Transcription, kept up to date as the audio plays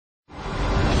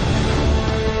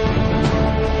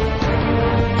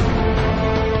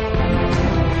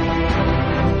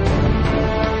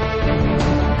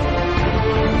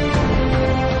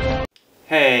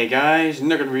Hey guys,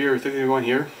 Nugget Reviewer 331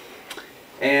 here,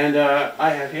 and I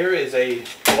have here is a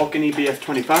Vulcan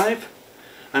EBF-25.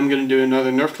 I'm going to do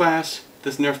another nerf class.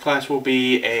 This nerf class will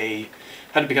be a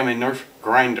how to become a nerf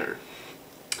grinder.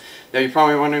 Now you're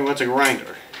probably wondering what's a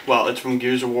grinder. Well, it's from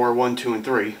Gears of War 1, 2, and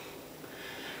 3,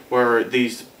 where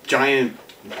these giant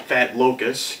fat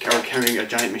locusts are carrying a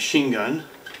giant machine gun,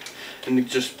 and they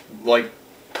just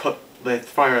they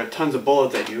fire tons of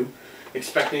bullets at you,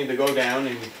 expecting to go down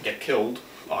and get killed,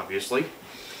 obviously.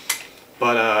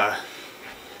 But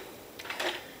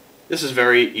this is a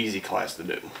very easy class to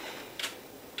do.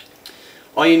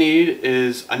 All you need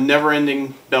is a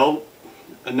never-ending belt,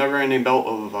 a never-ending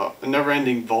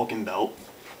Vulcan belt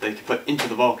that you can put into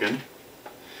the Vulcan.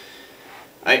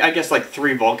 I guess like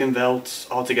 3 Vulcan belts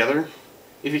altogether.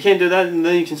 If you can't do that,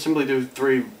 then you can simply do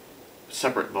 3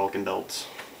 separate Vulcan belts,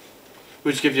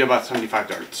 which gives you about 75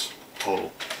 darts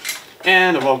total.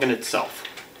 And the Vulcan itself.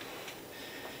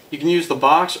 You can use the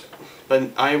box,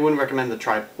 but I wouldn't recommend the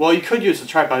tripod. Well, you could use the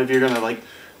tripod if you're gonna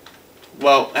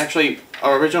well, actually,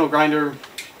 our original grinder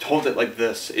holds it like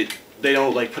this. They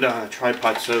don't put it on a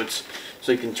tripod, so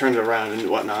you can turn it around and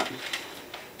whatnot.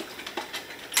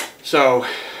 So,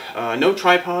 no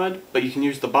tripod, but you can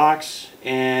use the box,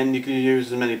 and you can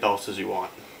use as many belts as you want.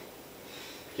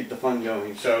 Keep the fun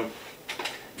going. So,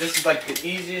 this is like the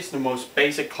easiest and most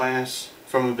basic class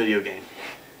from a video game.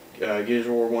 Gears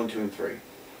of War 1, 2, and 3.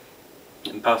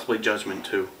 And possibly Judgment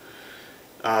too.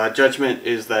 Judgment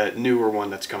is that newer one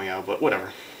that's coming out, but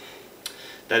whatever.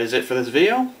 That is it for this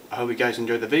video. I hope you guys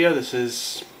enjoyed the video. This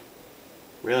is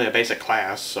really a basic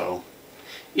class, so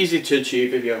easy to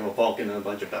achieve if you have a Vulcan and a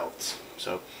bunch of belts.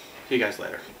 So, see you guys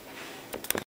later.